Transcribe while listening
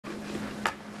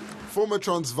Former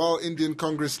Transvaal Indian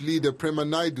Congress leader Prema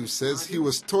Naidu says he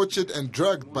was tortured and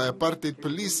drugged by apartheid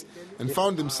police and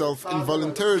found himself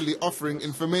involuntarily offering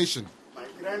information.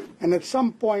 And at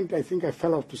some point, I think I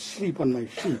fell off to sleep on my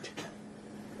feet.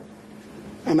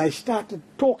 And I started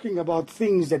talking about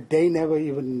things that they never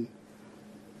even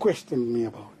questioned me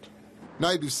about.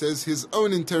 Naidu says his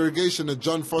own interrogation at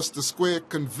John Vorster Square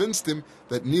convinced him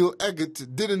that Neil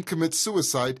Aggett didn't commit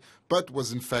suicide, but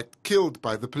was in fact killed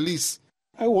by the police.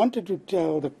 I wanted to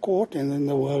tell the court and then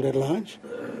the world at large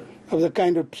of the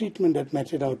kind of treatment that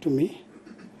meted out to me.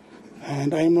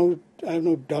 And I have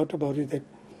no doubt about it that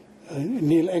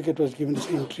Neil Aggett was given the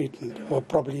same treatment, or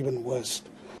probably even worse.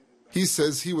 He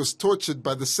says he was tortured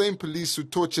by the same police who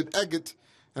tortured Agget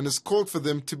and has called for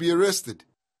them to be arrested.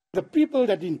 The people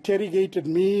that interrogated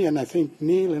me, and I think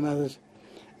Neil and others,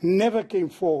 never came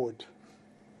forward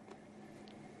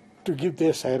to give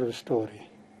their side of the story.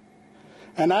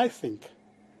 And I think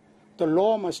the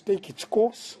law must take its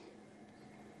course,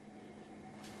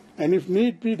 and if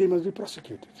need be, they must be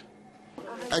prosecuted.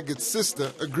 Agget's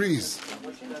sister agrees.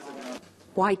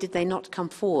 Why did they not come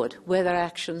forward? Were their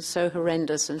actions so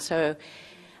horrendous and so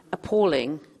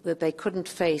appalling that they couldn't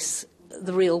face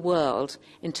the real world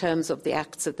in terms of the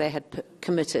acts that they had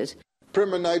committed?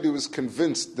 Prema Naidu is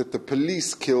convinced that the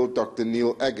police killed Dr.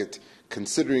 Neil Aggett,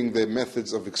 considering their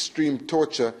methods of extreme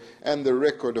torture and the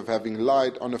record of having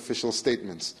lied on official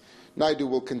statements. Naidu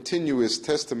will continue his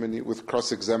testimony with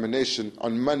cross-examination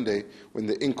on Monday when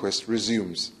the inquest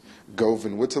resumes.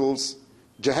 Govan Whittles,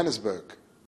 Johannesburg.